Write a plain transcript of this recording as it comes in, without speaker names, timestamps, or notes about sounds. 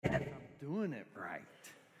doing it right.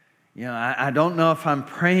 I don't know if I'm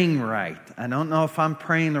praying right. I don't know if I'm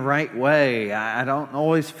praying the right way. I don't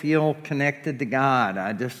always feel connected to God.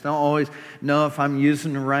 I just don't always know if I'm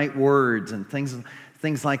using the right words and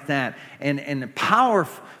things like that. And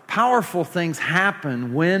powerful things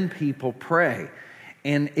happen when people pray.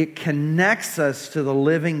 And it connects us to the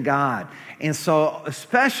living God. And so,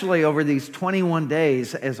 especially over these 21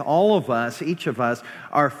 days, as all of us, each of us,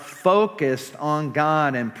 are focused on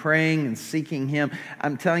God and praying and seeking Him,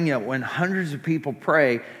 I'm telling you, when hundreds of people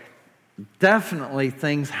pray, definitely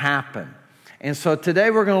things happen. And so today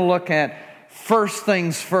we're going to look at first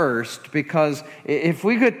things first, because if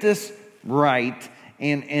we get this right,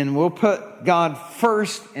 and we'll put God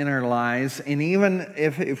first in our lives, and even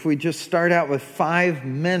if we just start out with 5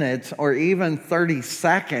 minutes or even 30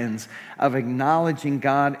 seconds of acknowledging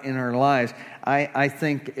God in our lives, I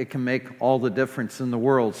think it can make all the difference in the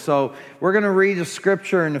world. So we're going to read a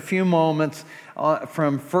scripture in a few moments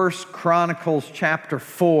from 1 Chronicles chapter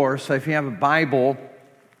 4. So if you have a Bible,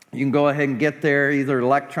 you can go ahead and get there either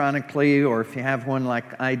electronically, or if you have one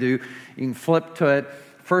like I do, you can flip to it.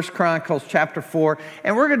 1 Chronicles chapter 4.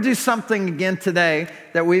 And we're going to do something again today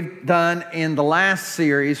that we've done in the last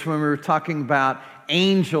series when we were talking about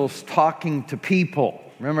angels talking to people.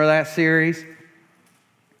 Remember that series?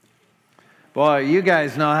 Boy, you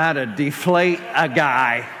guys know how to deflate a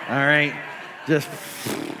guy, all right?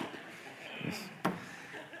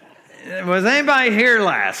 Was anybody here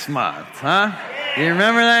last month, huh? Do you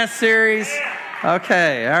remember that series?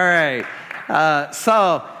 Okay, all right.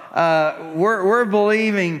 We're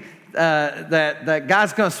believing that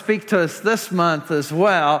God's going to speak to us this month as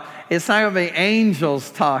well. It's not going to be angels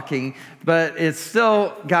talking, but it's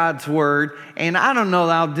still God's Word. And I don't know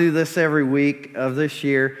that I'll do this every week of this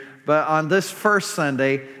year, but on this first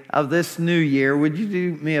Sunday of this new year, would you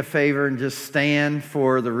do me a favor and just stand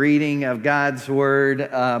for the reading of God's Word?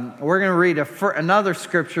 We're going to read another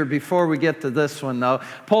scripture before we get to this one, though.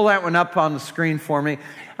 Pull that one up on the screen for me.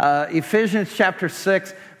 Ephesians chapter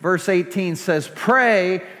 6, verse 18 says,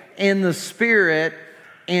 "Pray in the Spirit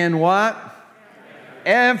in" what?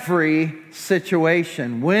 Every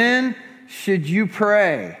situation. When should you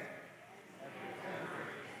pray?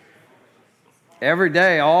 Every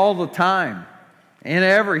day, all the time. In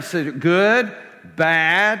every situation, good,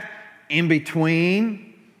 bad, in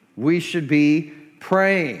between, we should be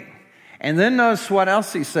praying. And then notice what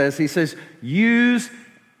else he says. He says, use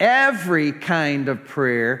every kind of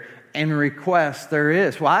prayer and request there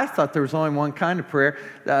is. Well, I thought there was only one kind of prayer.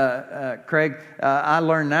 Craig, I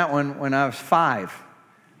learned that one when I was 5.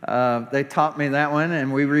 They taught me that one,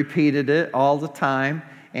 and we repeated it all the time,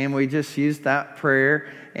 and we just used that prayer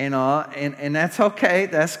and all, and that's okay,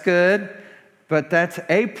 that's good, but that's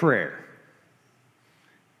a prayer.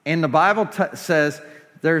 And the Bible says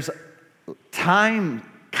there's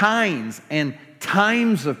kinds and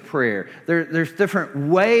times of prayer. There's different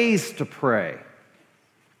ways to pray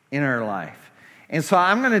in our life. And so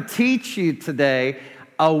I'm going to teach you today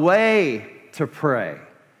a way to pray.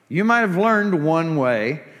 You might have learned one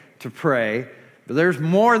way to pray, but there's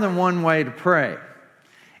more than one way to pray.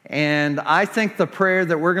 And I think the prayer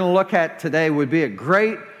that we're going to look at today would be a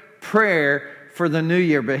great prayer for the new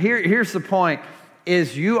year. But here's the point,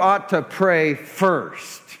 is you ought to pray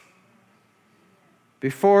first.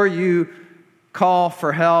 Before you call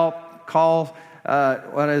for help, call,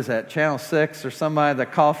 Channel 6 or somebody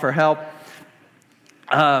that call for help.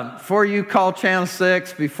 Before you call Channel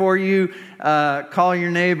 6, before you call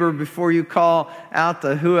your neighbor, before you call out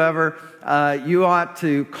to whoever, you ought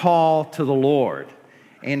to call to the Lord.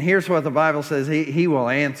 And here's what the Bible says, He will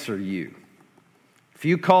answer you. If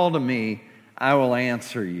you call to me, I will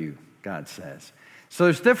answer you, God says. So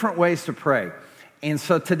there's different ways to pray. And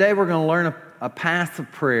so today we're going to learn a path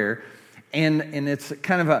of prayer, and it's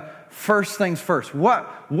kind of a first things first.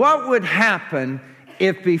 What would happen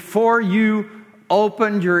if before you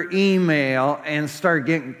opened your email and started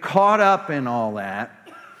getting caught up in all that,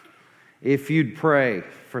 if you'd pray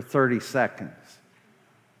for 30 seconds?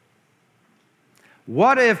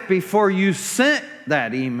 What if before you sent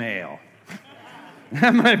that email,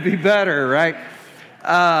 that might be better, right?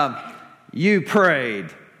 You prayed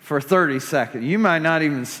for 30 seconds. You might not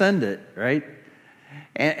even send it, right?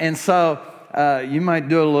 And so you might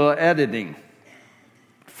do a little editing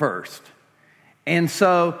first. And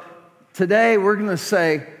so today we're going to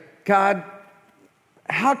say, God,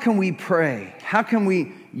 how can we pray? How can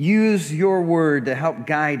we use your word to help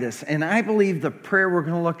guide us? And I believe the prayer we're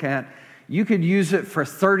going to look at, you could use it for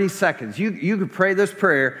 30 seconds. You could pray this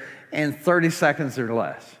prayer in 30 seconds or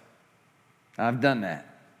less. I've done that.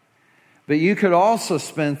 But you could also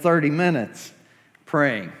spend 30 minutes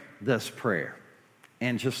praying this prayer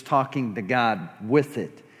and just talking to God with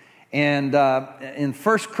it. And in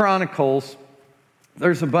 1 Chronicles,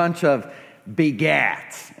 there's a bunch of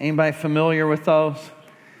begats. Anybody familiar with those? Have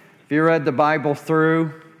you read the Bible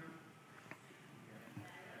through?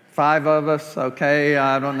 5 of us? Okay,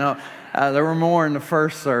 I don't know. There were more in the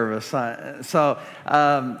first service.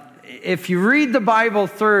 If you read the Bible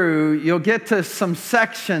through, you'll get to some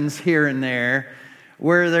sections here and there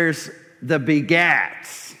where there's the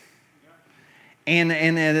begats. And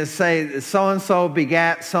it say so-and-so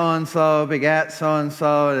begat so-and-so, begat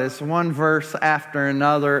so-and-so. It's one verse after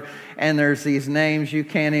another, and there's these names you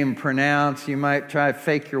can't even pronounce. You might try to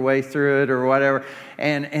fake your way through it or whatever.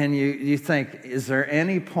 And you think, is there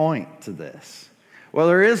any point to this? Well,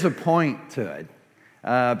 there is a point to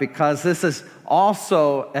it, because this is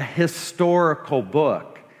also a historical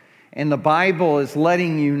book. And the Bible is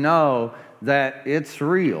letting you know that it's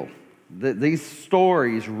real. That these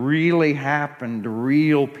stories really happened to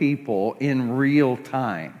real people in real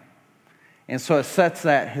time. And so it sets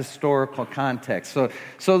that historical context. So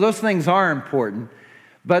those things are important,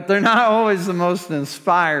 but they're not always the most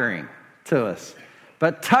inspiring to us.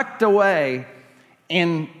 But tucked away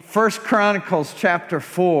in 1 Chronicles chapter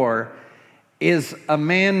 4 is a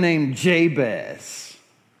man named Jabez.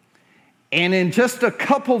 And in just a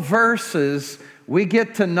couple verses, we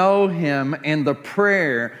get to know him and the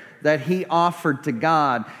prayer that he offered to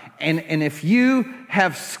God. And if you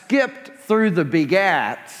have skipped through the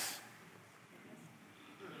begats,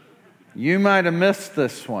 you might have missed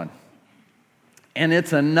this one. And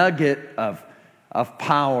it's a nugget of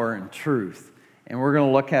power and truth. And we're going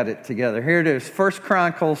to look at it together. Here it is. 1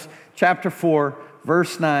 Chronicles chapter 4,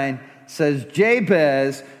 verse 9 says,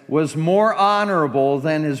 Jabez was more honorable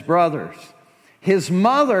than his brothers. His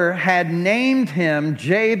mother had named him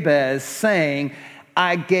Jabez, saying,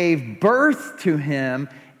 I gave birth to him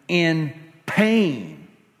in pain.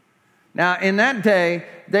 Now, in that day,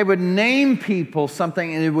 they would name people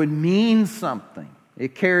something and it would mean something.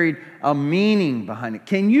 It carried a meaning behind it.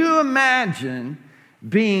 Can you imagine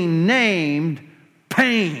being named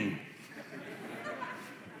Pain?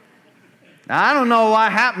 Now, I don't know what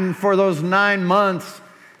happened for those 9 months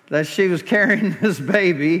that she was carrying this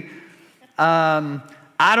baby. I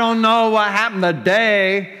don't know what happened the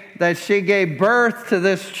day that she gave birth to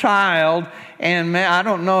this child, and I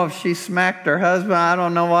don't know if she smacked her husband. I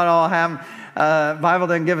don't know what all happened. Bible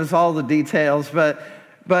didn't give us all the details,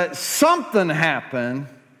 but something happened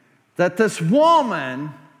that this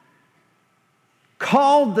woman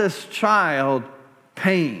called this child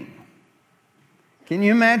Pain. Can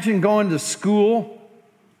you imagine going to school?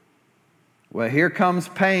 Well, here comes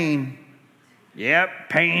Pain. Yep,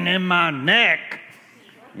 pain in my neck.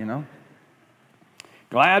 You know.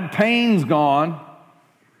 Glad Pain's gone.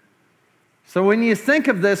 So when you think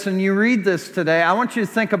of this and you read this today, I want you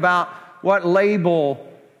to think about what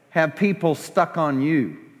label have people stuck on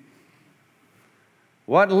you.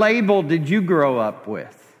 What label did you grow up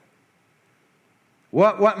with?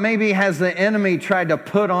 What maybe has the enemy tried to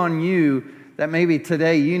put on you that maybe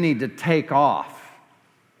today you need to take off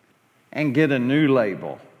and get a new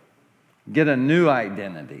label, get a new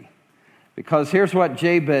identity? Because here's what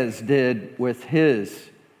Jabez did with his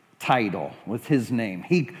title, with his name.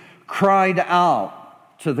 He cried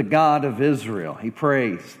out to the God of Israel. He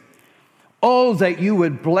prays, "Oh, that you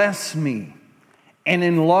would bless me and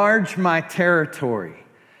enlarge my territory.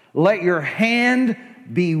 Let your hand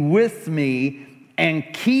be with me and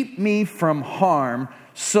keep me from harm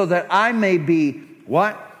so that I may be,"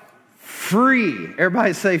 what? Free.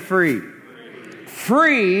 Everybody say free.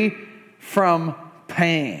 Free from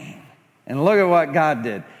pain. And look at what God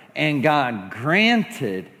did. And God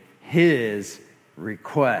granted his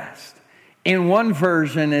request. In one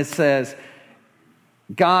version it says,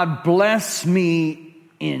 God bless me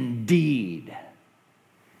indeed.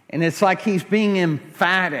 And it's like he's being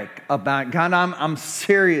emphatic about, God, I'm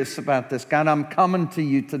serious about this. God, I'm coming to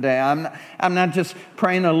you today. I'm not just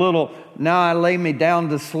praying a little, now I lay me down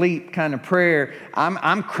to sleep kind of prayer.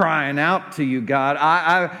 I'm crying out to you, God.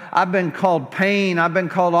 I've been called pain. I've been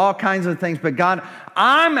called all kinds of things. But God,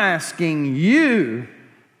 I'm asking you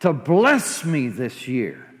to bless me this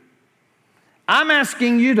year. I'm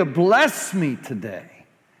asking you to bless me today.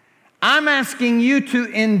 I'm asking you to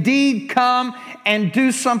indeed come and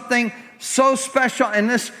do something so special. And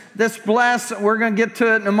this bless, we're going to get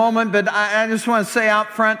to it in a moment, but I just want to say out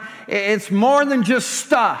front, it's more than just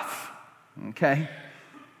stuff, okay?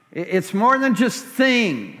 It's more than just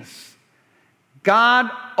things. God,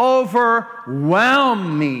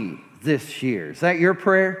 overwhelm me this year. Is that your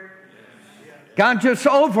prayer? God, just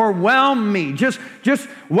overwhelm me. Just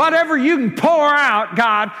whatever you can pour out,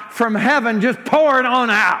 God, from heaven, just pour it on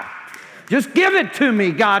out. Just give it to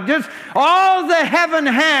me, God. Just all that heaven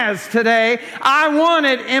has today, I want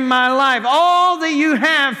it in my life. All that you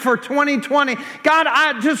have for 2020, God,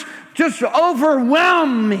 I just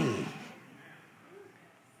overwhelm me.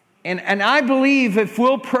 And I believe if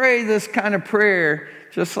we'll pray this kind of prayer,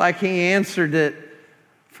 just like he answered it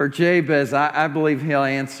for Jabez, I believe he'll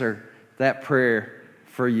answer that prayer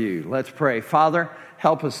for you. Let's pray. Father,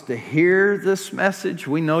 help us to hear this message.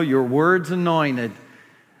 We know your word's anointed.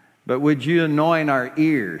 But would you anoint our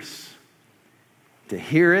ears to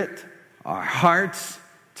hear it, our hearts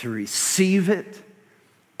to receive it,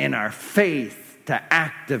 and our faith to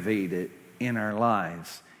activate it in our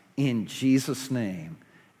lives? In Jesus' name,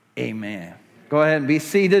 amen. Go ahead and be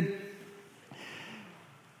seated.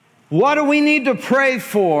 What do we need to pray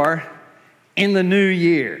for in the new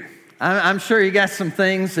year? I'm sure you got some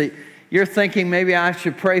things that you're thinking maybe I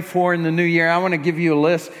should pray for in the new year. I want to give you a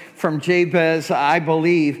list from Jabez, I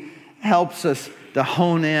believe, helps us to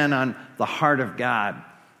hone in on the heart of God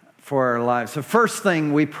for our lives. The first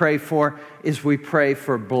thing we pray for is we pray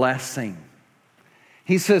for blessing.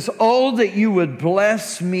 He says, oh, that you would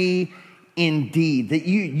bless me indeed, that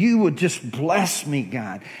you would just bless me,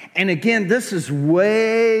 God. And again, this is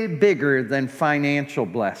way bigger than financial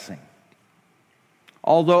blessing.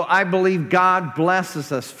 Although I believe God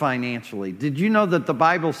blesses us financially. Did you know that the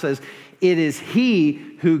Bible says it is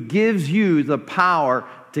He who gives you the power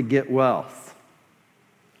to get wealth?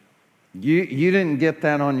 You didn't get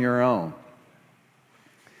that on your own.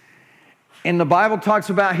 And the Bible talks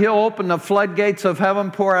about He'll open the floodgates of heaven,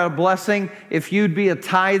 pour out a blessing. If you'd be a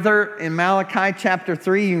tither in Malachi chapter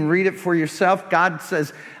 3, you can read it for yourself. God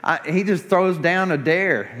says, He just throws down a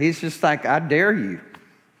dare. He's just like, I dare you.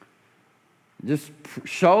 Just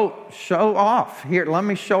show off. Here, let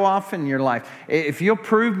me show off in your life. If you'll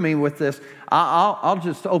prove me with this, I'll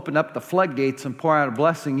just open up the floodgates and pour out a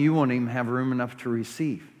blessing you won't even have room enough to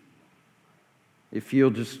receive. If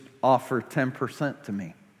you'll just offer 10% to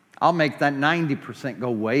me. I'll make that 90%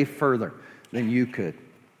 go way further than you could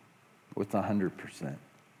with 100%.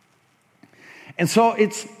 And so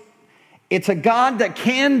it's a God that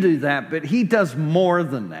can do that, but He does more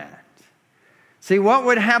than that. See, what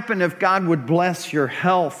would happen if God would bless your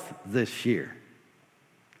health this year?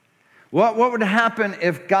 What would happen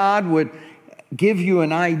if God would give you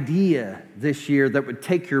an idea this year that would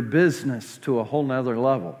take your business to a whole nother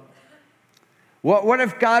level? What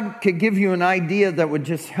if God could give you an idea that would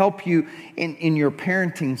just help you in your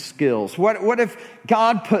parenting skills? What if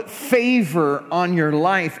God put favor on your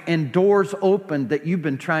life and doors opened that you've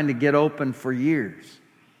been trying to get open for years?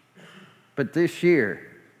 But this year,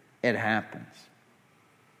 it happens.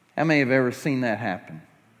 How many have ever seen that happen?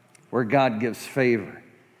 Where God gives favor.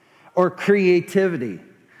 Or creativity.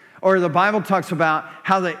 Or the Bible talks about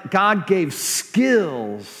how that God gave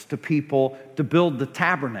skills to people to build the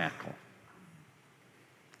tabernacle.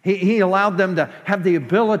 He allowed them to have the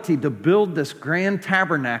ability to build this grand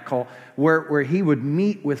tabernacle where He would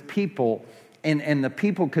meet with people and the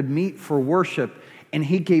people could meet for worship, and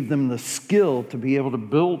He gave them the skill to be able to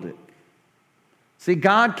build it. See,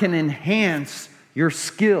 God can enhance your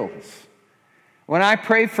skills. When I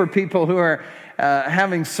pray for people who are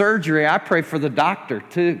having surgery, I pray for the doctor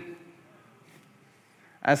too.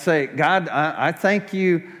 I say, God, I thank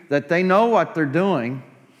you that they know what they're doing,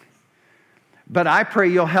 but I pray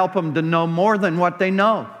you'll help them to know more than what they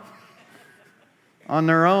know on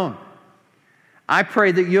their own. I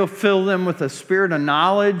pray that you'll fill them with a spirit of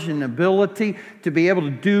knowledge and ability to be able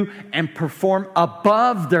to do and perform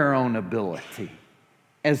above their own ability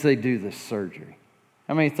as they do this surgery.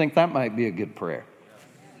 How many think that might be a good prayer?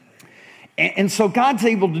 And so God's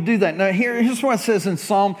able to do that. Now here's what it says in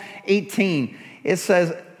Psalm 18. It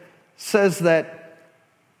says that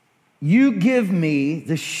you give me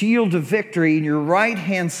the shield of victory and your right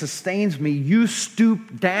hand sustains me. You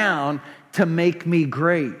stoop down to make me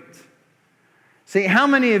great. See, how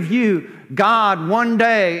many of you, God one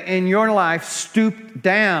day in your life stooped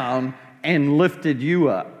down and lifted you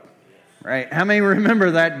up? Right? How many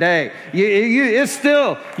remember that day?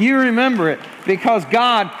 You remember it because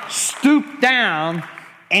God stooped down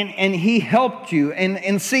and He helped you.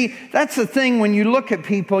 And see, that's the thing when you look at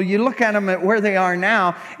people, you look at them at where they are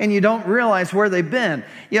now and you don't realize where they've been.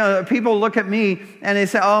 You know, people look at me and they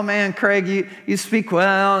say, oh man, Craig, you speak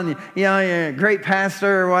well and you're a great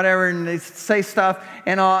pastor or whatever, and they say stuff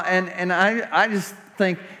and all. And I just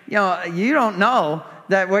think, you don't know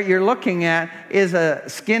that what you're looking at is a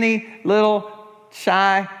skinny, little,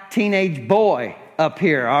 shy, teenage boy up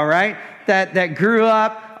here, all right? That grew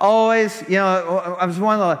up always, I was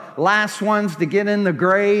one of the last ones to get in the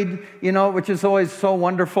grade, which is always so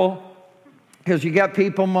wonderful. Because you got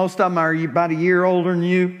people, most of them are about a year older than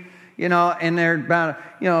you, and they're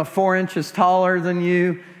about, 4 inches taller than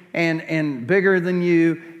you and bigger than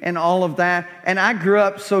you and all of that. And I grew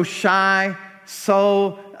up so shy,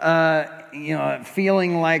 so,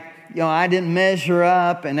 feeling like, I didn't measure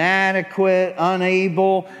up, inadequate,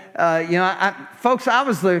 unable. Folks, I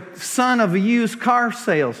was the son of a used car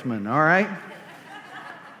salesman, all right?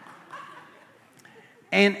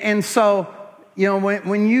 And so,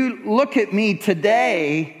 when you look at me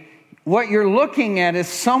today, what you're looking at is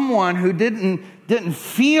someone who didn't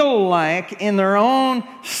feel like in their own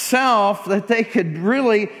self that they could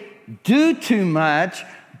really do too much.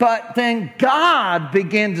 But then God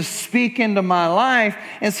began to speak into my life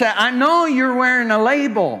and say, I know you're wearing a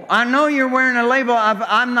label. I know you're wearing a label.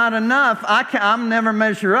 I'm not enough. I'll never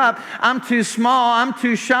measure up. I'm too small. I'm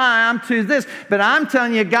too shy. I'm too this. But I'm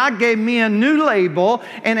telling you, God gave me a new label,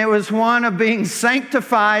 and it was one of being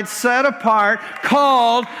sanctified, set apart,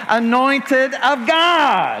 called anointed of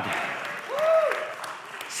God.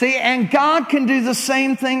 See, and God can do the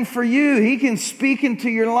same thing for you. He can speak into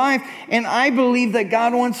your life. And I believe that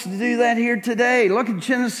God wants to do that here today. Look at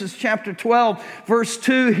Genesis chapter 12, verse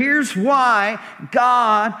 2. Here's why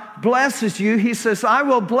God blesses you. He says, I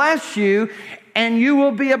will bless you, and you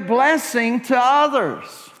will be a blessing to others.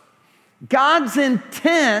 God's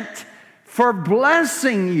intent for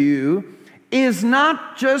blessing you is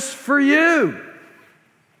not just for you.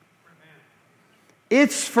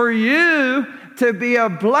 It's for you to be a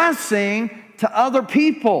blessing to other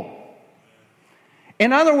people.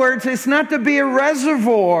 In other words, it's not to be a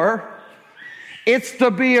reservoir, it's to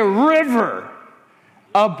be a river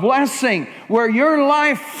of blessing where your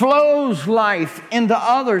life flows life into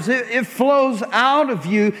others. It flows out of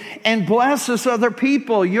you and blesses other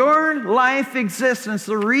people. Your life existence,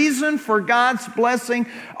 the reason for God's blessing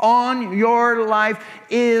on your life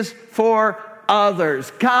is for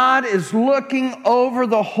others. God is looking over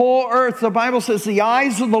the whole earth. The Bible says the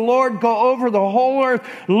eyes of the Lord go over the whole earth,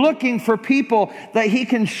 looking for people that He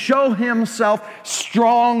can show Himself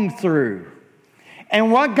strong through.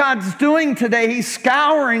 And what God's doing today, He's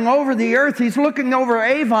scouring over the earth. He's looking over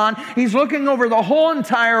Avon. He's looking over the whole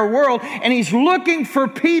entire world. And He's looking for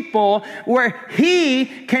people where He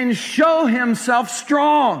can show Himself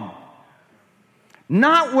strong.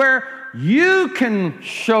 Not where you can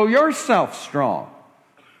show yourself strong.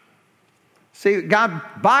 See, God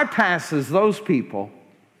bypasses those people.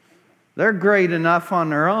 They're great enough on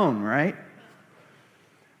their own, right?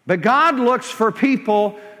 But God looks for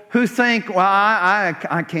people who think, well,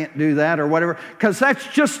 I can't do that or whatever, because that's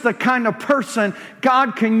just the kind of person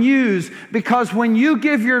God can use. Because when you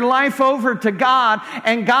give your life over to God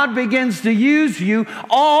and God begins to use you,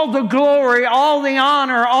 all the glory, all the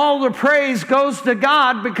honor, all the praise goes to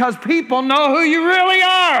God, because people know who you really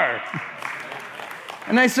are.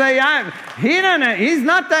 And they say, he's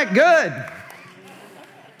not that good.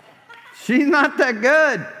 She's not that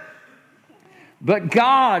good. But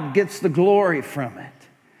God gets the glory from it.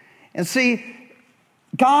 And see,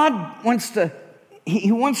 God wants to,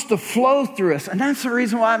 He wants to flow through us. And that's the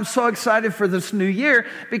reason why I'm so excited for this new year,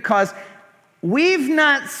 because we've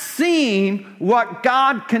not seen what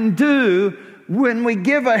God can do when we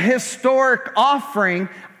give a historic offering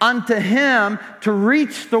unto Him to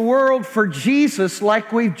reach the world for Jesus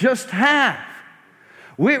like we've just had.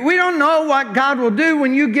 We don't know what God will do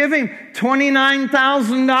when you give Him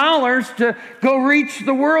 $29,000 to go reach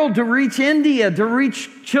the world, to reach India, to reach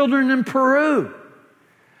children in Peru.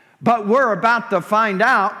 But we're about to find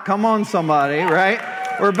out. Come on, somebody, right?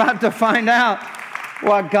 We're about to find out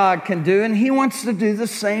what God can do, and He wants to do the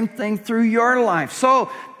same thing through your life.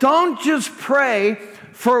 So don't just pray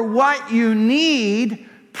for what you need.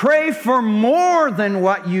 Pray for more than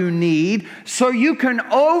what you need so you can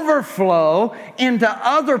overflow into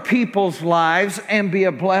other people's lives and be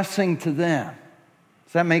a blessing to them.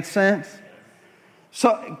 Does that make sense?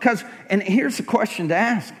 So, and here's the question to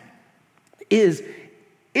ask is,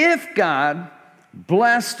 if God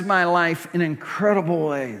blessed my life in an incredible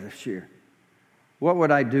way this year, what would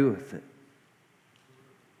I do with it?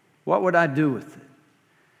 What would I do with it?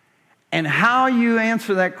 And how you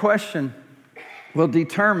answer that question will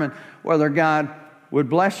determine whether God would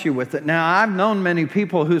bless you with it. Now, I've known many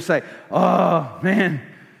people who say, oh, man,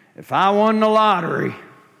 if I won the lottery,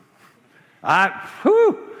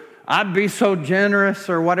 I'd be so generous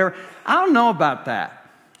or whatever. I don't know about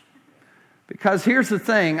that. Because here's the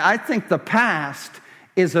thing. I think the past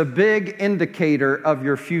is a big indicator of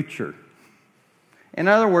your future. In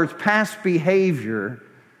other words, past behavior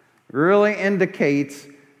really indicates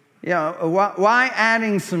Why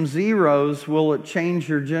adding some zeros will it change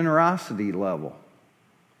your generosity level?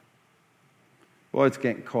 Well, it's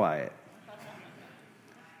getting quiet.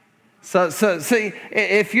 So see,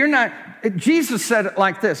 if you're not, Jesus said it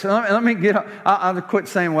like this. Let me I'll quit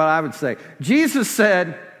saying what I would say. Jesus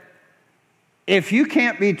said, if you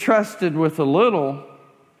can't be trusted with a little,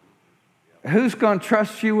 who's going to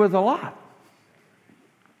trust you with a lot?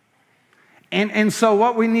 And so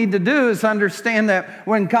what we need to do is understand that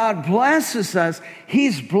when God blesses us,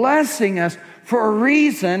 He's blessing us for a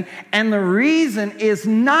reason. And the reason is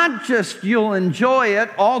not just you'll enjoy it,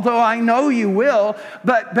 although I know you will,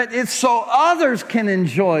 but it's so others can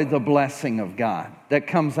enjoy the blessing of God that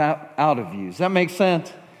comes out of you. Does that make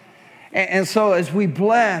sense? And so as we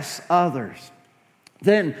bless others,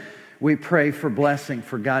 then we pray for blessing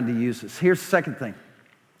for God to use us. Here's the second thing,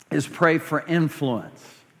 is pray for influence.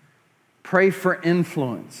 Pray for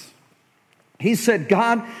influence. He said,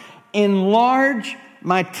 God, enlarge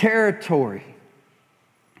my territory.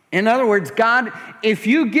 In other words, God, if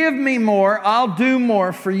you give me more, I'll do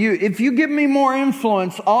more for you. If you give me more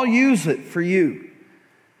influence, I'll use it for you.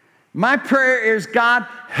 My prayer is, God,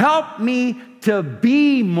 help me to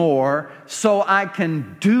be more so I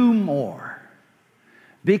can do more.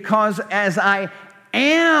 Because as I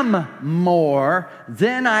am more,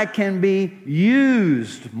 then I can be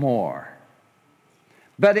used more.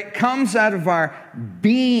 But it comes out of our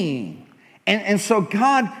being. And so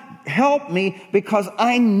God, help me because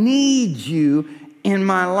I need you in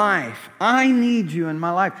my life. I need you in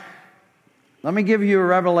my life. Let me give you a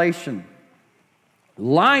revelation.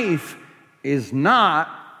 Life is not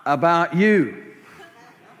about you.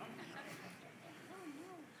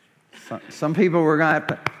 Some people were going to have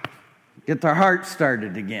to get their heart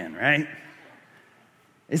started again, right?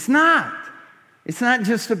 It's not. It's not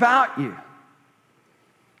just about you.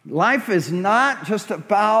 Life is not just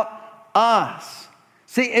about us.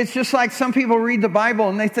 See, it's just like some people read the Bible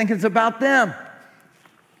and they think it's about them.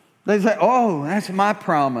 They say, oh, that's my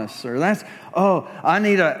promise. Or I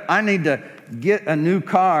need to get a new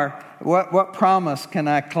car. What promise can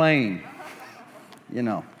I claim?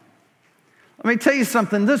 Let me tell you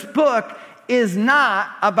something. This book is not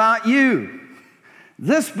about you.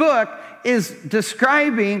 This book is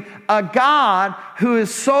describing a God who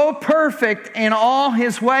is so perfect in all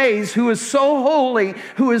His ways, who is so holy,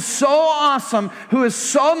 who is so awesome, who is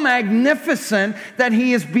so magnificent that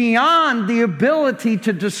He is beyond the ability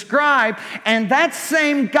to describe. And that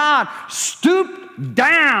same God stooped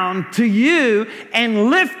down to you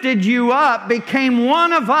and lifted you up, became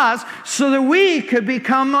one of us so that we could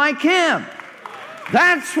become like Him.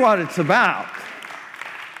 That's what it's about.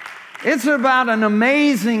 It's about an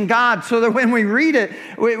amazing God so that when we read it,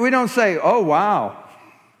 we don't say, oh, wow.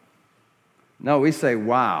 No, we say,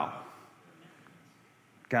 wow.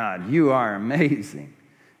 God, you are amazing.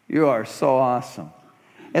 You are so awesome.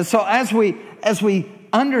 And so as we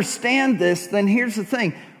understand this, then here's the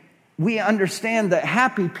thing. We understand that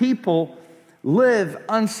happy people live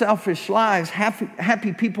unselfish lives.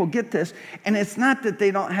 Happy people get this. And it's not that they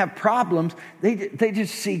don't have problems. They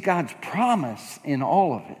just see God's promise in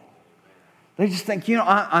all of it. They just think,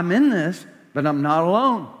 I'm in this, but I'm not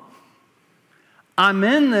alone. I'm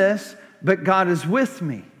in this, but God is with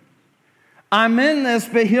me. I'm in this,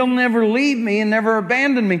 but He'll never leave me and never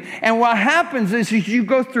abandon me. And what happens is you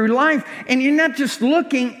go through life and you're not just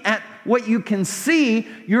looking at what you can see,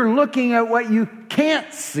 you're looking at what you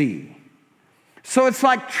can't see. So it's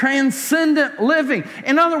like transcendent living.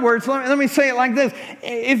 In other words, let me say it like this.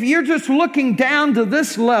 If you're just looking down to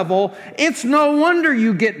this level, it's no wonder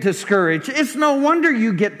you get discouraged. It's no wonder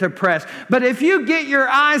you get depressed. But if you get your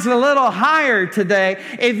eyes a little higher today,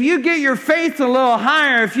 if you get your faith a little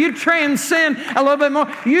higher, if you transcend a little bit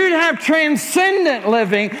more, you'd have transcendent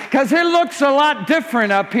living because it looks a lot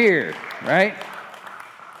different up here, right?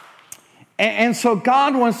 And so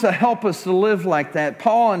God wants to help us to live like that.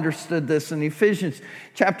 Paul understood this in Ephesians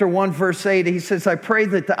chapter 1, verse 8. He says, I pray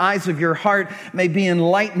that the eyes of your heart may be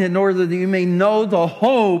enlightened in order that you may know the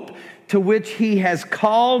hope to which He has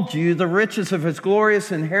called you, the riches of His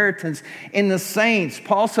glorious inheritance in the saints.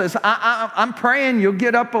 Paul says, I'm praying you'll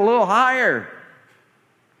get up a little higher.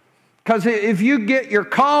 Because if you get your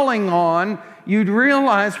calling on, you'd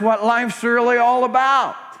realize what life's really all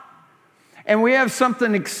about. And we have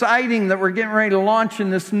something exciting that we're getting ready to launch in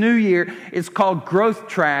this new year. It's called Growth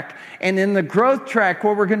Track. And in the Growth Track,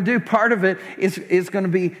 what we're going to do, part of it is going to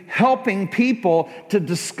be helping people to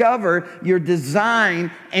discover your design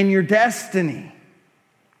and your destiny.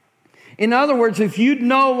 In other words, if you'd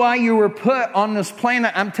know why you were put on this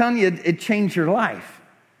planet, I'm telling you, it changed your life.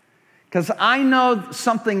 Because I know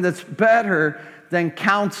something that's better than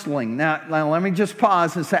counseling. Now let me just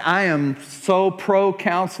pause and say, I am so pro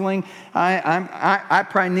counseling. I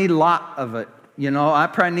probably need a lot of it. I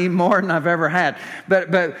probably need more than I've ever had.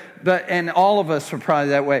 But and all of us are probably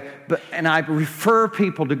that way. And I refer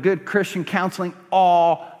people to good Christian counseling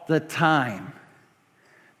all the time.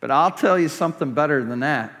 But I'll tell you something better than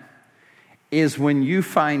that, is when you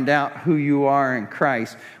find out who you are in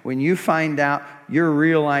Christ, when you find out your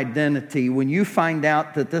real identity, when you find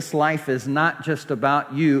out that this life is not just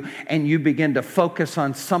about you, and you begin to focus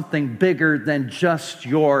on something bigger than just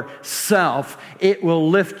yourself, it will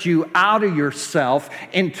lift you out of yourself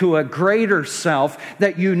into a greater self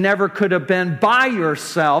that you never could have been by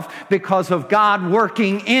yourself, because of God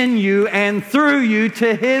working in you and through you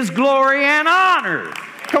to His glory and honor.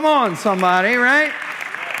 Come on, somebody, right?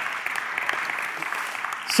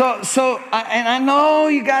 And I know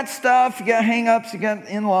you got stuff, you got hang-ups, you got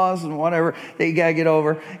in-laws and whatever that you got to get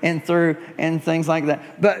over and through and things like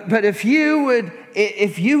that. But if you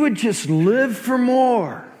would just live for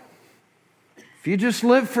more, if you just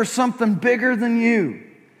live for something bigger than you,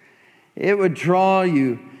 it would draw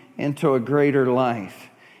you into a greater life.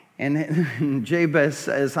 And Jabez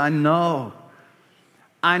says, I know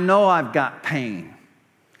I've got pain.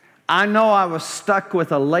 I know I was stuck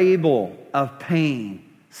with a label of pain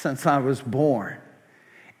since I was born.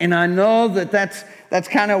 And I know that's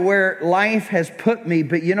kind of where life has put me.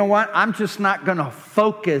 But you know what? I'm just not going to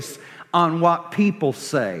focus on what people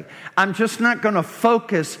say. I'm just not going to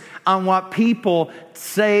focus on what people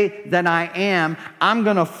say that I am. I'm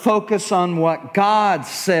going to focus on what God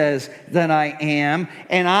says that I am.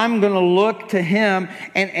 And I'm going to look to Him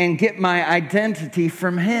and get my identity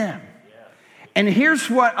from Him. And here's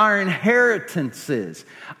what our inheritance is.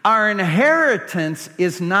 Our inheritance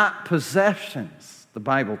is not possessions, the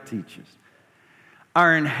Bible teaches.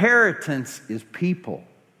 Our inheritance is people.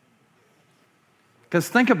 Because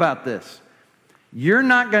think about this. You're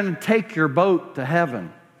not going to take your boat to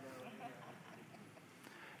heaven.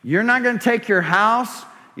 You're not going to take your house.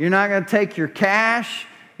 You're not going to take your cash.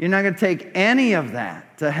 You're not going to take any of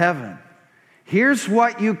that to heaven. Here's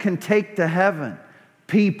what you can take to heaven.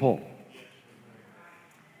 People.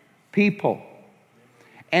 People.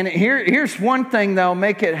 And here's one thing that'll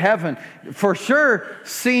make it heaven. For sure,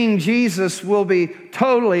 seeing Jesus will be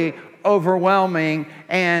totally overwhelming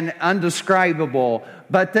and undescribable.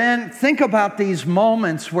 But then think about these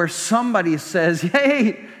moments where somebody says,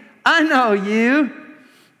 hey, I know you.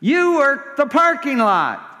 You work the parking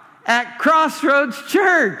lot at Crossroads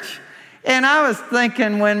Church. And I was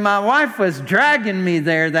thinking, when my wife was dragging me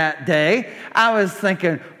there that day, I was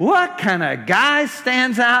thinking, what kind of guy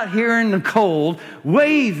stands out here in the cold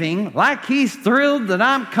waving like he's thrilled that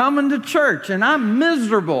I'm coming to church, and I'm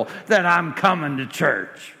miserable that I'm coming to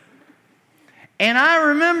church? And I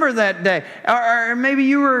remember that day. Or maybe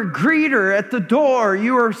you were a greeter at the door.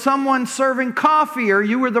 You were someone serving coffee, or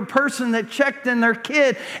you were the person that checked in their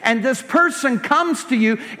kid. And this person comes to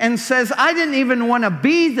you and says, I didn't even want to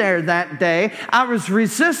be there that day. I was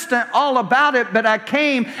resistant all about it, but I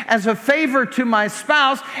came as a favor to my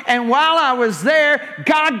spouse. And while I was there,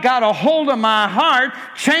 God got a hold of my heart,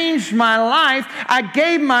 changed my life. I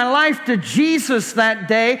gave my life to Jesus that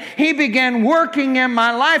day. He began working in my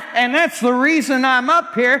life, and that's the reason I'm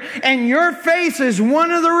up here, and your face is one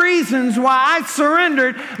of the reasons why I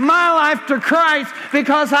surrendered my life to Christ,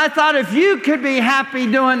 because I thought if you could be happy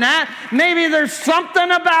doing that, maybe there's something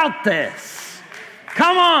about this.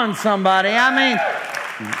 Come on, somebody. I mean,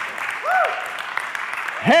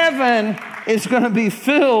 heaven is going to be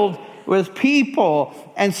filled with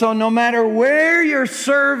people. And so no matter where you're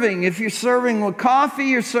serving, if you're serving with coffee,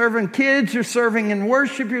 you're serving kids, you're serving in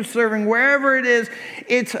worship, you're serving wherever it is,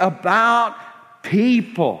 it's about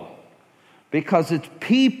people, because it's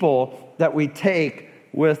people that we take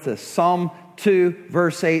with us. Psalm 2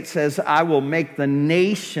 verse 8 says, I will make the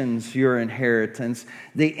nations your inheritance,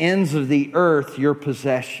 the ends of the earth your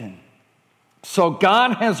possession. So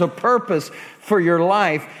God has a purpose for your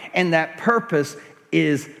life, and that purpose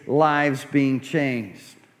is lives being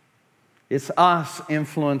changed. It's us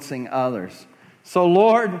influencing others. So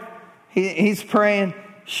Lord, he's praying,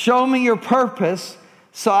 show me your purpose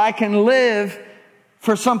so I can live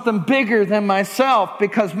for something bigger than myself,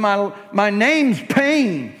 because my name's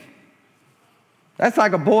Pain. That's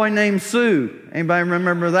like a boy named Sue. Anybody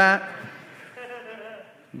remember that?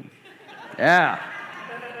 Yeah,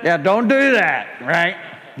 don't do that, right?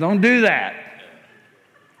 Don't do that.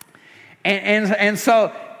 And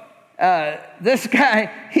so this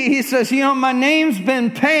guy, he says, my name's been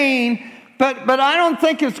Pain, But I don't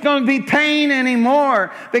think it's going to be pain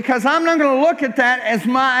anymore, because I'm not going to look at that as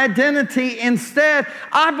my identity. Instead,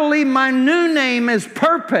 I believe my new name is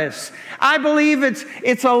purpose. I believe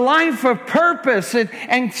it's a life of purpose.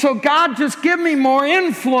 And so God, just give me more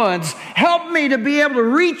influence. Help me to be able to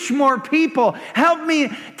reach more people. Help me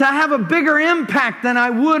to have a bigger impact than I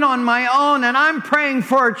would on my own. And I'm praying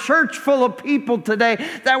for a church full of people today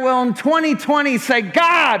that will in 2020 say,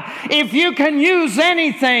 God, if you can use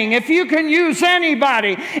anything, if you can use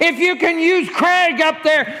anybody, if you can use Craig up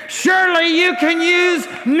there, surely you can use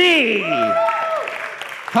me.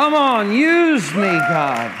 Come on, use me,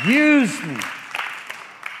 God. Use me.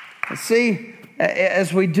 See,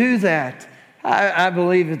 as we do that, I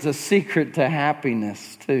believe it's a secret to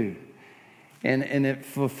happiness too. And it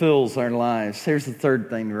fulfills our lives. Here's the third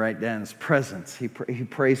thing to write down is presence. He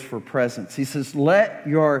prays for presence. He says, let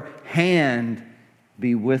your hand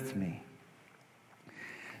be with me.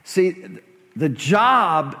 See, the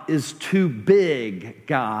job is too big,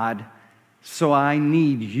 God, so I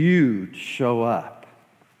need you to show up.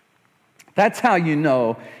 That's how you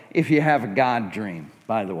know if you have a God dream,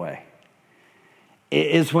 by the way. It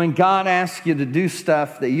is when God asks you to do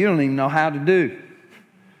stuff that you don't even know how to do.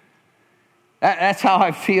 That's how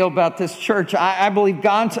I feel about this church. I believe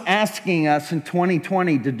God's asking us in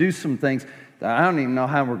 2020 to do some things that I don't even know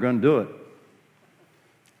how we're going to do it.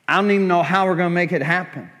 I don't even know how we're going to make it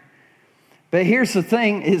happen. But here's the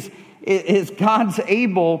thing, is God's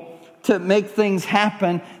able to make things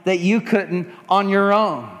happen that you couldn't on your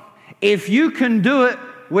own. If you can do it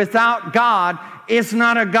without God, it's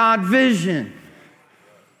not a God vision.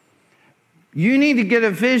 You need to get a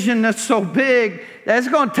vision that's so big that it's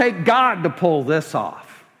going to take God to pull this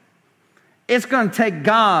off. It's going to take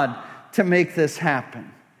God to make this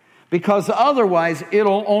happen. Because otherwise,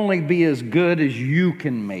 it'll only be as good as you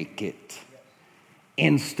can make it,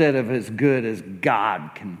 instead of as good as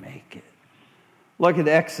God can make it. Look at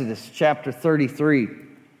Exodus chapter 33.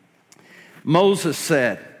 Moses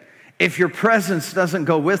said, if your presence doesn't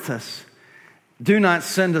go with us, do not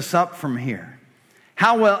send us up from here.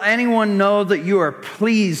 How will anyone know that you are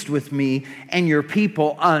pleased with me and your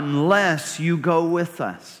people unless you go with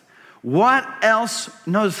us? What else,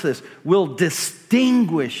 notice this, will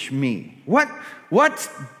distinguish me? What's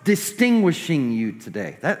distinguishing you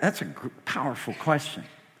today? That's a powerful question.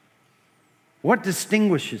 What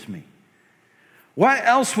distinguishes me? What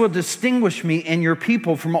else will distinguish me and your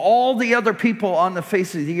people from all the other people on the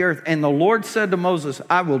face of the earth? And the Lord said to Moses,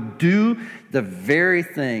 I will do the very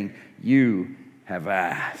thing you have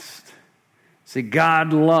asked. See,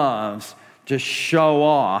 God loves to show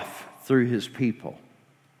off through his people.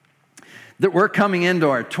 That we're coming into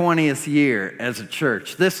our 20th year as a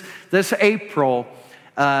church. This April,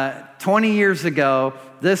 20 years ago,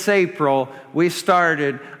 this April, we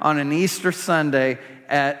started on an Easter Sunday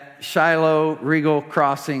at Shiloh Regal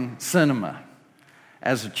Crossing Cinema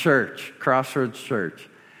as a church, Crossroads Church.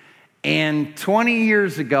 And 20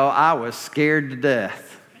 years ago, I was scared to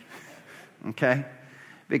death, okay?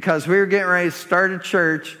 Because we were getting ready to start a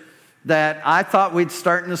church that I thought we'd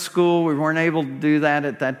start in the school. We weren't able to do that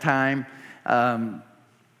at that time. And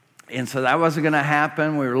so that wasn't going to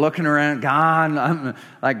happen. We were looking around,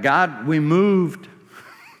 God, we moved.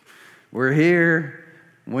 We're here.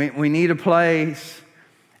 We need a place.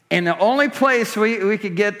 And the only place we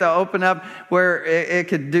could get to open up where it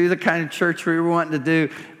could do the kind of church we were wanting to do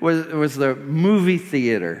was the movie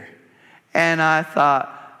theater. And I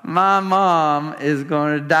thought, my mom is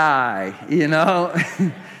going to die,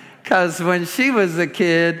 Because when she was a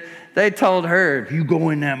kid, they told her, if you go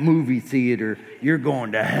in that movie theater, you're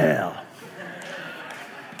going to hell.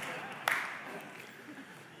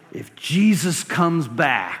 If Jesus comes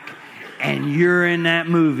back and you're in that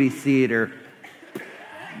movie theater,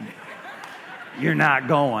 you're not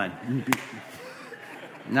going.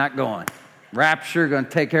 Not going. Rapture, going to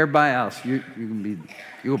take everybody else.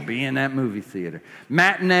 You'll be in that movie theater.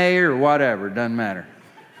 Matinee or whatever, doesn't matter.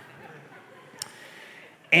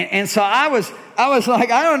 And so I was like,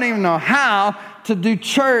 I don't even know how to do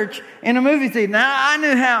church in a movie theater. Now, I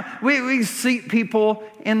knew how. We seat people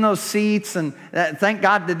in those seats, and thank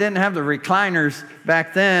God they didn't have the recliners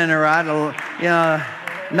back then, or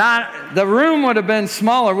the room would have been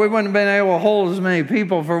smaller. We wouldn't have been able to hold as many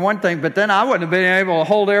people for one thing, but then I wouldn't have been able to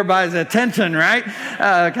hold everybody's attention, right?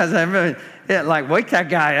 Because wake that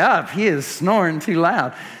guy up. He is snoring too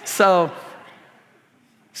loud. So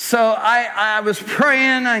So I was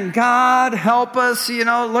praying, and God help us, it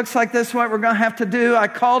looks like this is what we're going to have to do. I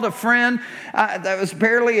called a friend that was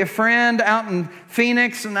barely a friend out in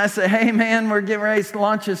Phoenix, and I said, hey man, we're getting ready to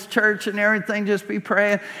launch this church and everything, just be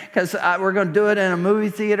praying, because we're going to do it in a movie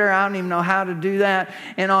theater. I don't even know how to do that.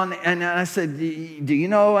 And I said, do you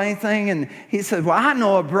know anything? And he said, well, I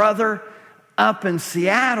know a brother up in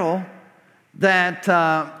Seattle that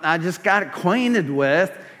I just got acquainted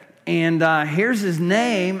with. And here's his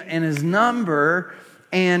name and his number,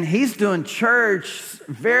 and he's doing church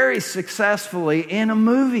very successfully in a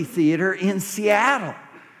movie theater in Seattle.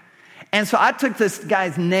 And so I took this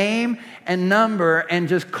guy's name and number and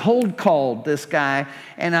just cold called this guy.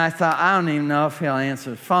 And I thought, I don't even know if he'll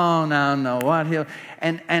answer the phone. I don't know what he'll...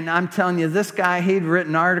 And I'm telling you, this guy, he'd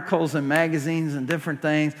written articles in magazines and different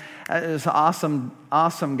things. It was an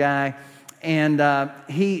awesome guy. And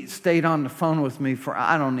he stayed on the phone with me for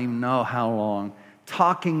I don't even know how long,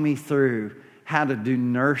 talking me through how to do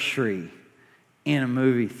nursery in a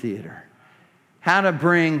movie theater. How to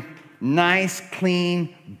bring nice,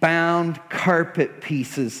 clean, bound carpet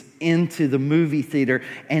pieces into the movie theater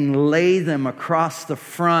and lay them across the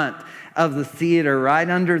front of the theater, right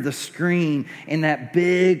under the screen in that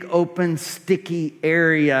big, open, sticky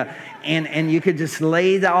area. And you could just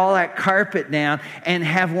lay all that carpet down and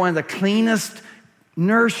have one of the cleanest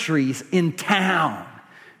nurseries in town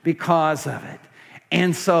because of it.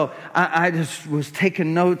 And so I just was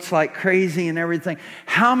taking notes like crazy and everything.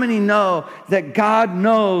 How many know that God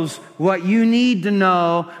knows what you need to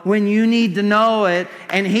know when you need to know it,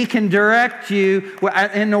 and He can direct you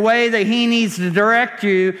in the way that He needs to direct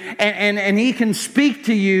you, and He can speak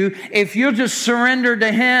to you if you'll just surrender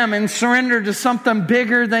to Him and surrender to something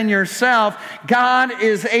bigger than yourself. God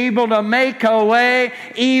is able to make a way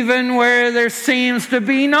even where there seems to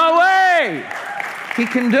be no way. He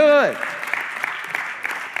can do it.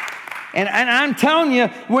 And I'm telling you,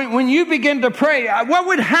 when you begin to pray, what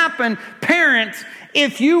would happen, parents,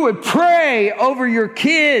 if you would pray over your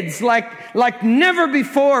kids like never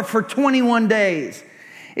before for 21 days?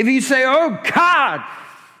 If you say, oh God,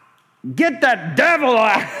 get that devil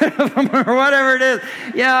out of them, or whatever it is.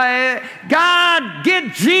 God,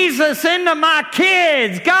 get Jesus into my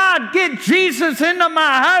kids. God, get Jesus into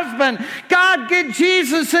my husband. God, get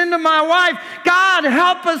Jesus into my wife. God,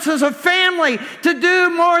 help us as a family to do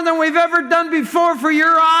more than we've ever done before for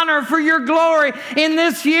your honor, for your glory. In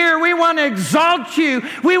this year, we want to exalt you.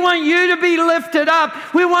 We want you to be lifted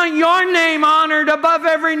up. We want your name honored above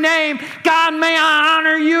every name. God, may I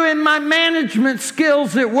honor you in my management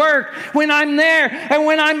skills at work, when I'm there and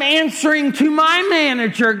when I'm answering to my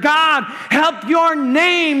manager. God, help your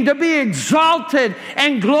name to be exalted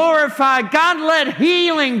and glorified. God, let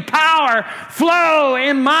healing power flow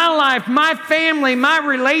in my life, my family, my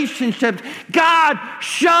relationships. God,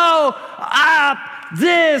 show up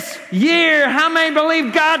this year. How many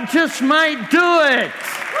believe God just might do it?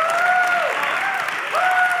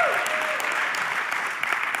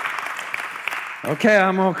 Okay,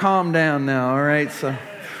 I'm going to calm down now, all right? So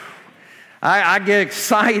I get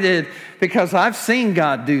excited because I've seen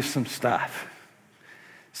God do some stuff.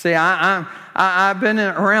 See, I've been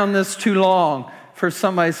around this too long for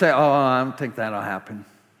somebody to say, oh, I don't think that'll happen.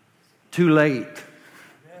 Too late.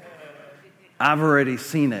 I've already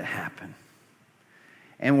seen it happen.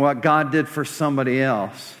 And what God did for somebody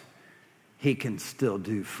else, He can still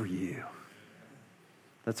do for you.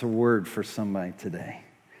 That's a word for somebody today.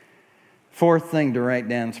 Fourth thing to write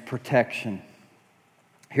down is protection.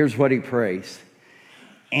 Here's what he prays.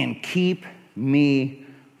 And keep me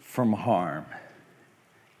from harm.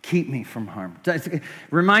 Keep me from harm. It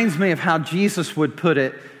reminds me of how Jesus would put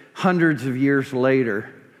it hundreds of years later,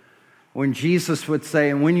 when Jesus would say,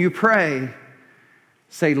 and when you pray,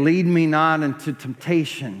 say, lead me not into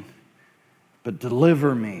temptation, but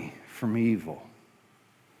deliver me from evil.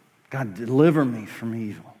 God, deliver me from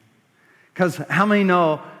evil. Because how many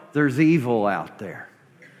know there's evil out there?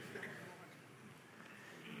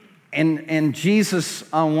 And Jesus,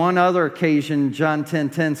 on one other occasion, John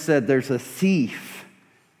 10:10 said, there's a thief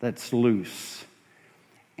that's loose.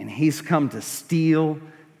 And he's come to steal,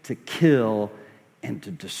 to kill, and to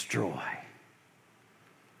destroy.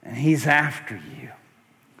 And he's after you.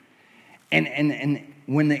 And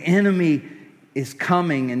when the enemy is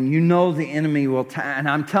coming, and you know the enemy will attack, and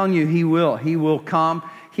I'm telling you, he will come,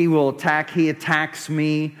 he will attack. He attacks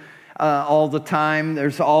me all the time.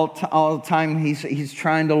 There's all the time he's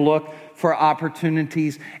trying to look for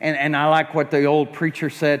opportunities. And I like what the old preacher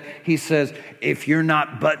said. He says, if you're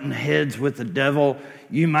not butting heads with the devil,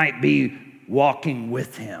 you might be walking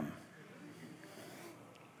with him.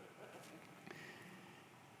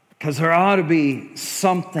 Because there ought to be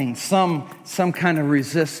something, some kind of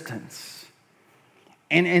resistance.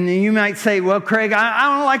 And you might say, well, Craig,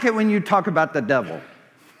 I don't like it when you talk about the devil.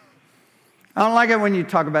 I don't like it when you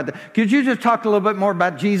talk about that. Could you just talk a little bit more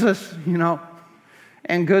about Jesus,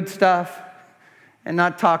 and good stuff, and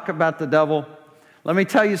not talk about the devil? Let me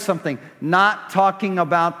tell you something. Not talking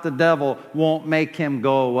about the devil won't make him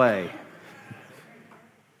go away.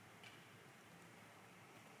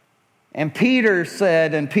 And Peter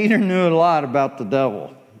said, and Peter knew a lot about the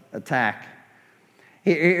devil attack.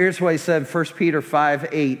 Here's what he said, 1 Peter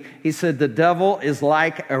 5:8. He said, the devil is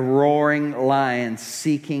like a roaring lion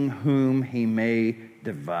seeking whom he may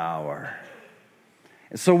devour.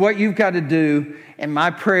 And so what you've got to do, and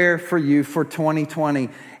my prayer for you for 2020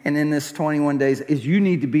 and in this 21 days, is you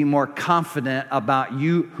need to be more confident about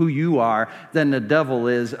who you are than the devil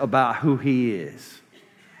is about who he is.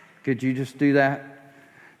 Could you just do that?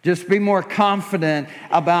 Just be more confident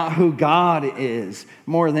about who God is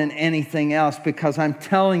more than anything else, because I'm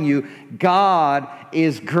telling you, God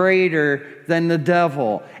is greater than the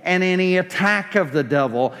devil and any attack of the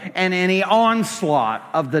devil and any onslaught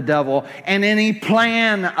of the devil and any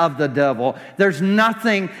plan of the devil. There's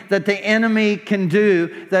nothing that the enemy can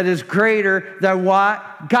do that is greater than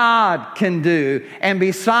what God can do. And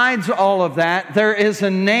besides all of that, there is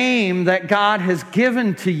a name that God has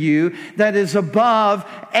given to you that is above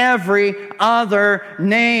every other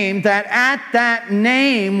name, that at that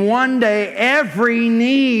name one day every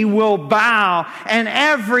knee will bow and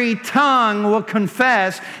every tongue will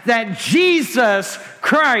confess that Jesus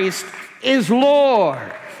Christ is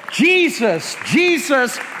Lord. Jesus,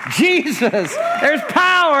 Jesus, Jesus. There's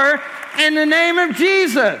power in the name of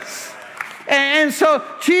Jesus. And so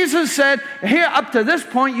Jesus said, here, up to this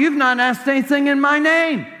point, you've not asked anything in my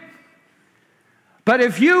name. But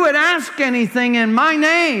if you would ask anything in my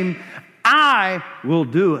name, I will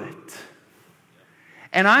do it.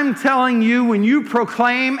 And I'm telling you, when you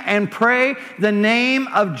proclaim and pray the name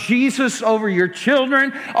of Jesus over your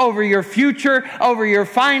children, over your future, over your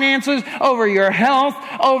finances, over your health,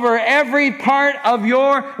 over every part of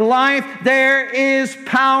your life, there is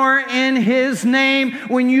power in His name.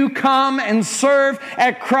 When you come and serve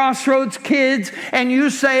at Crossroads Kids and you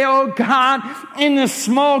say, oh God, in this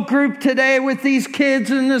small group today with these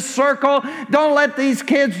kids in this circle, don't let these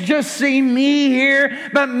kids just see me here,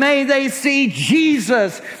 but may they see Jesus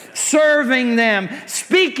serving them,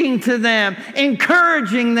 speaking to them,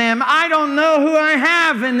 encouraging them. I don't know who I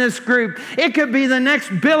have in this group. It could be the next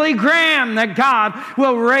Billy Graham that God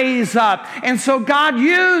will raise up. And so God,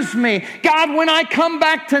 use me. God, when I come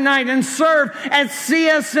back tonight and serve at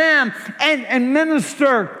CSM and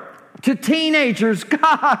minister to teenagers,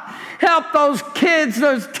 God, help those kids,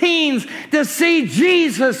 those teens to see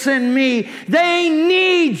Jesus in me. They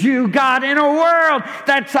need you, God, in a world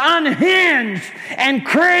that's unhinged and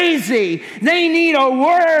crazy. They need a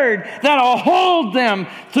word that'll hold them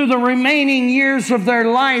through the remaining years of their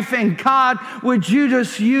life. And God, would you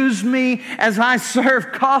just use me as I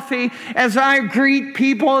serve coffee, as I greet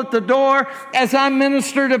people at the door, as I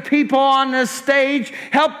minister to people on this stage.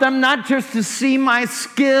 Help them not just to see my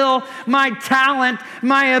skill, my talent,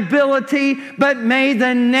 my ability, but may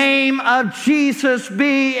the name of Jesus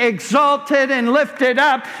be exalted and lifted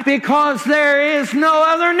up, because there is no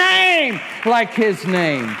other name like His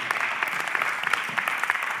name.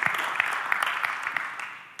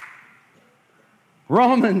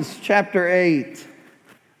 Romans chapter 8.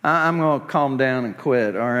 I'm going to calm down and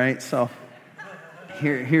quit, all right? So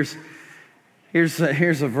here's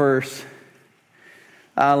a verse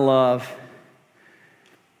I love.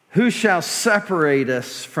 Who shall separate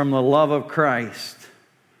us from the love of Christ?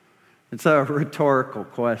 It's a rhetorical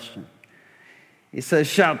question. He says,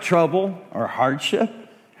 shall trouble or hardship?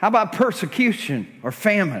 How about persecution or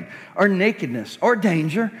famine or nakedness or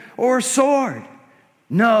danger or sword?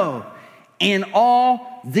 No, in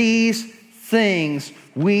all these things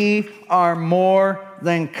we are more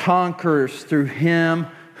than conquerors through Him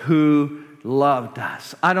who loved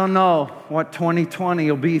us. I don't know what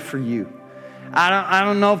 2020 will be for you. I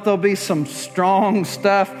don't know if there'll be some strong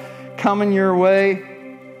stuff coming your way,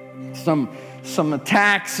 some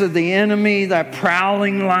attacks of the enemy, that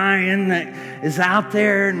prowling lion that is out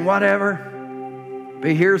there and whatever.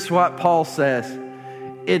 But here's what Paul says.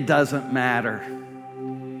 It doesn't matter.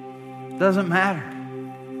 It doesn't matter.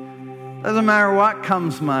 It doesn't matter what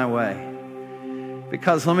comes my way.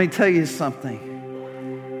 Because let me tell you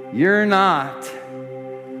something. You're not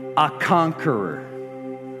a conqueror.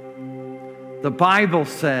 The Bible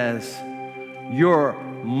says you're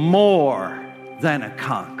more than a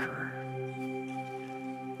conqueror.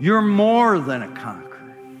 You're more than a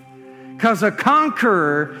conqueror. Because a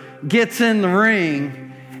conqueror gets in the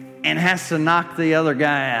ring and has to knock the other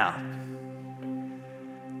guy out.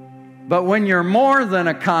 But when you're more than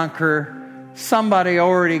a conqueror, somebody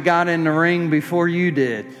already got in the ring before you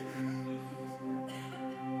did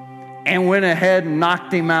and went ahead and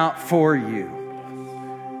knocked him out for you.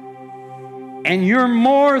 And you're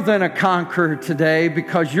more than a conqueror today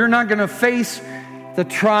because you're not going to face the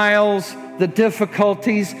trials, the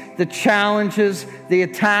difficulties, the challenges, the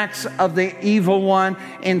attacks of the evil one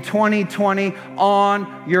in 2020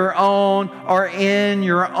 on your own or in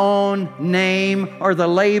your own name or the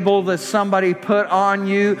label that somebody put on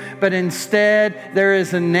you. But instead, there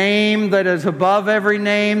is a name that is above every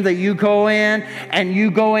name that you go in, and you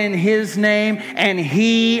go in His name, and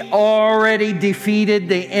He already defeated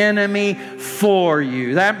the enemy for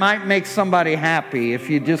you. That might make somebody happy if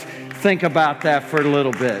you just think about that for a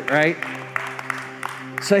little bit, right?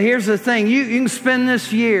 So here's the thing. You can spend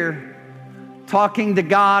this year talking to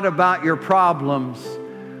God about your problems,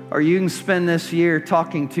 or you can spend this year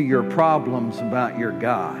talking to your problems about your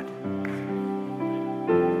God.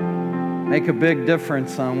 Make a big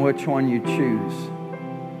difference on which one you choose.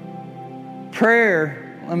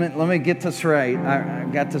 Prayer, let me get this right. I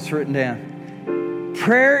got this written down.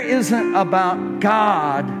 Prayer isn't about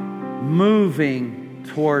God moving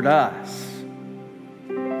toward us.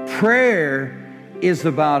 Prayer is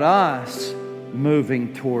about us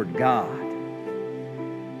moving toward God.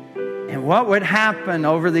 And what would happen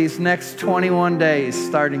over these next 21 days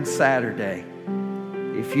starting Saturday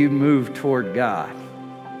if you move toward God?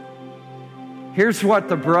 Here's what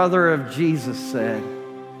the brother of Jesus said.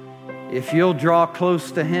 If you'll draw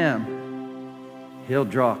close to Him, He'll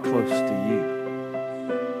draw close to you.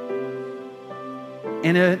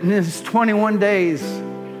 And in this 21 days,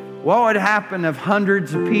 what would happen if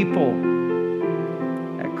hundreds of people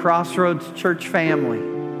at Crossroads Church family,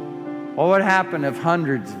 what would happen if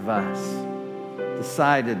hundreds of us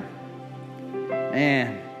decided,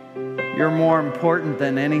 man, you're more important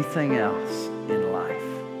than anything else in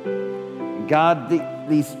life. God,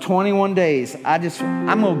 these 21 days, I'm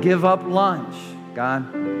going to give up lunch,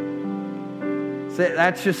 God. So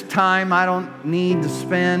that's just time I don't need to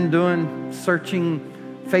spend searching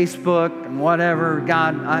Facebook and whatever.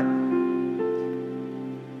 God,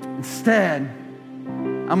 instead,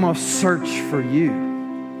 I'm going to search for you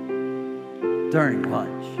during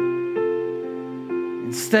lunch.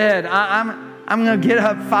 Instead, I'm going to get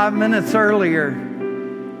up 5 minutes earlier,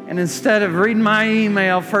 and instead of reading my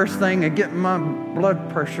email first thing and getting my blood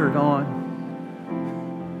pressure going,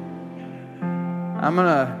 I'm going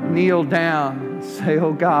to kneel down and say,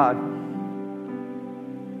 oh God,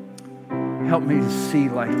 help me to see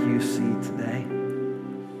like you see today.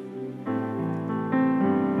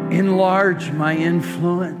 Enlarge my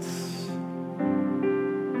influence.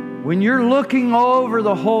 When you're looking over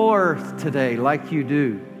the whole earth today like you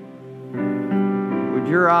do, would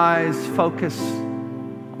your eyes focus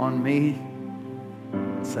on me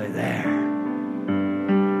and say, there,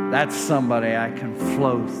 that's somebody I can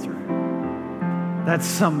flow through. That's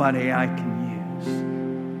somebody I can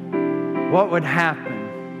use. What would happen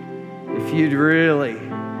if you'd really,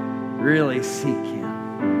 really seek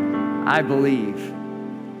Him? I believe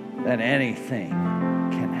that anything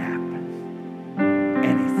can happen.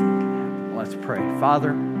 Anything can happen. Let's pray.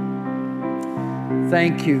 Father,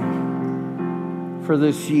 thank you for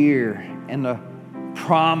this year and the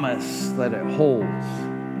promise that it holds.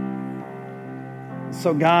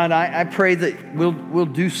 So God, I pray that we'll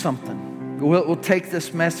do something. We'll take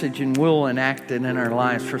this message and we'll enact it in our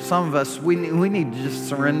lives. For some of us, we need to just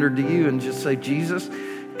surrender to you and just say, Jesus,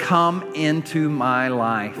 come into my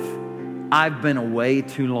life. I've been away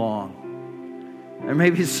too long. There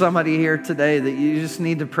may be somebody here today that you just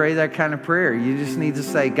need to pray that kind of prayer. You just need to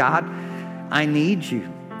say, God, I need you.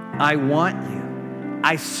 I want you.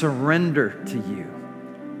 I surrender to you.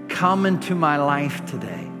 Come into my life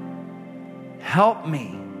today. Help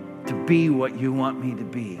me to be what you want me to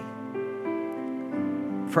be.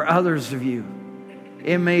 For others of you,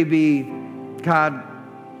 it may be, God,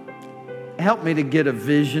 help me to get a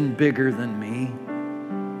vision bigger than me.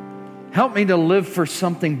 Help me to live for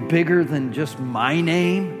something bigger than just my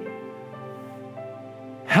name.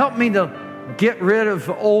 Help me to get rid of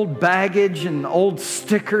old baggage and old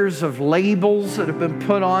stickers of labels that have been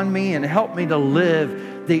put on me, and help me to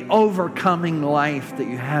live the overcoming life that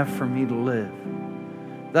you have for me to live.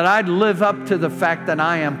 That I'd live up to the fact that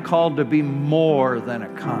I am called to be more than a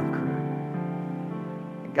conqueror.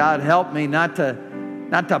 God, help me not to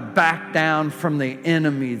back down from the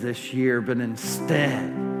enemy this year, but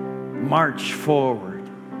instead march forward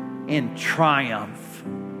in triumph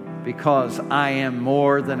because I am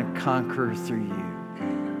more than a conqueror through you.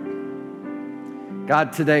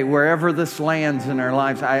 God, today, wherever this lands in our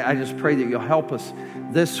lives, I just pray that you'll help us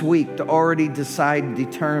this week to already decide and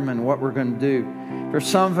determine what we're going to do. For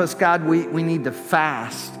some of us, God, we need to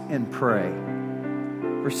fast and pray.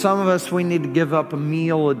 For some of us, we need to give up a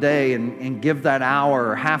meal a day and give that hour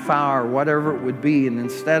or half hour, whatever it would be. And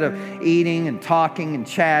instead of eating and talking and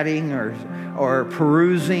chatting or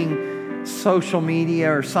perusing social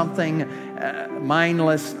media or something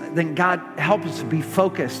mindless, then God, help us to be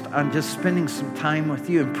focused on just spending some time with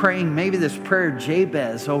you and praying maybe this prayer of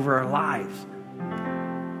Jabez over our lives.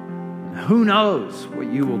 Who knows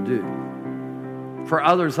what you will do? For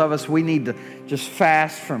others of us, we need to just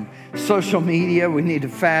fast from social media. We need to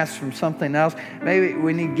fast from something else. Maybe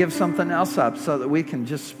we need to give something else up so that we can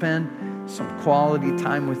just spend some quality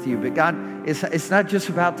time with you. But God, it's not just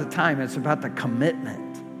about the time. It's about the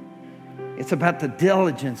commitment. It's about the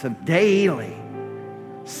diligence of daily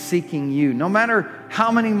seeking you. No matter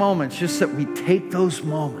how many moments, just that we take those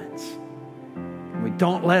moments. And we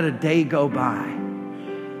don't let a day go by,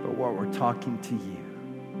 but what we're talking to you.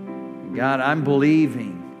 God, I'm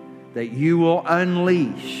believing that you will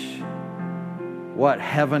unleash what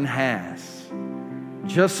heaven has.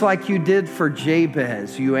 Just like you did for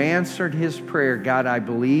Jabez, you answered his prayer. God, I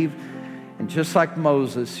believe. And just like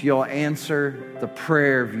Moses, you'll answer the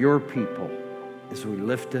prayer of your people as we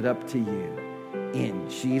lift it up to you. In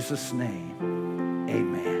Jesus' name,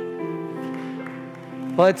 amen.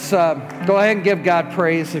 Let's go ahead and give God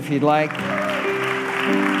praise if you'd like.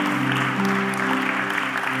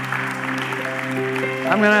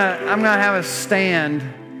 I'm gonna have us stand,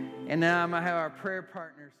 and then I'm gonna have our prayer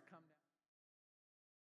partners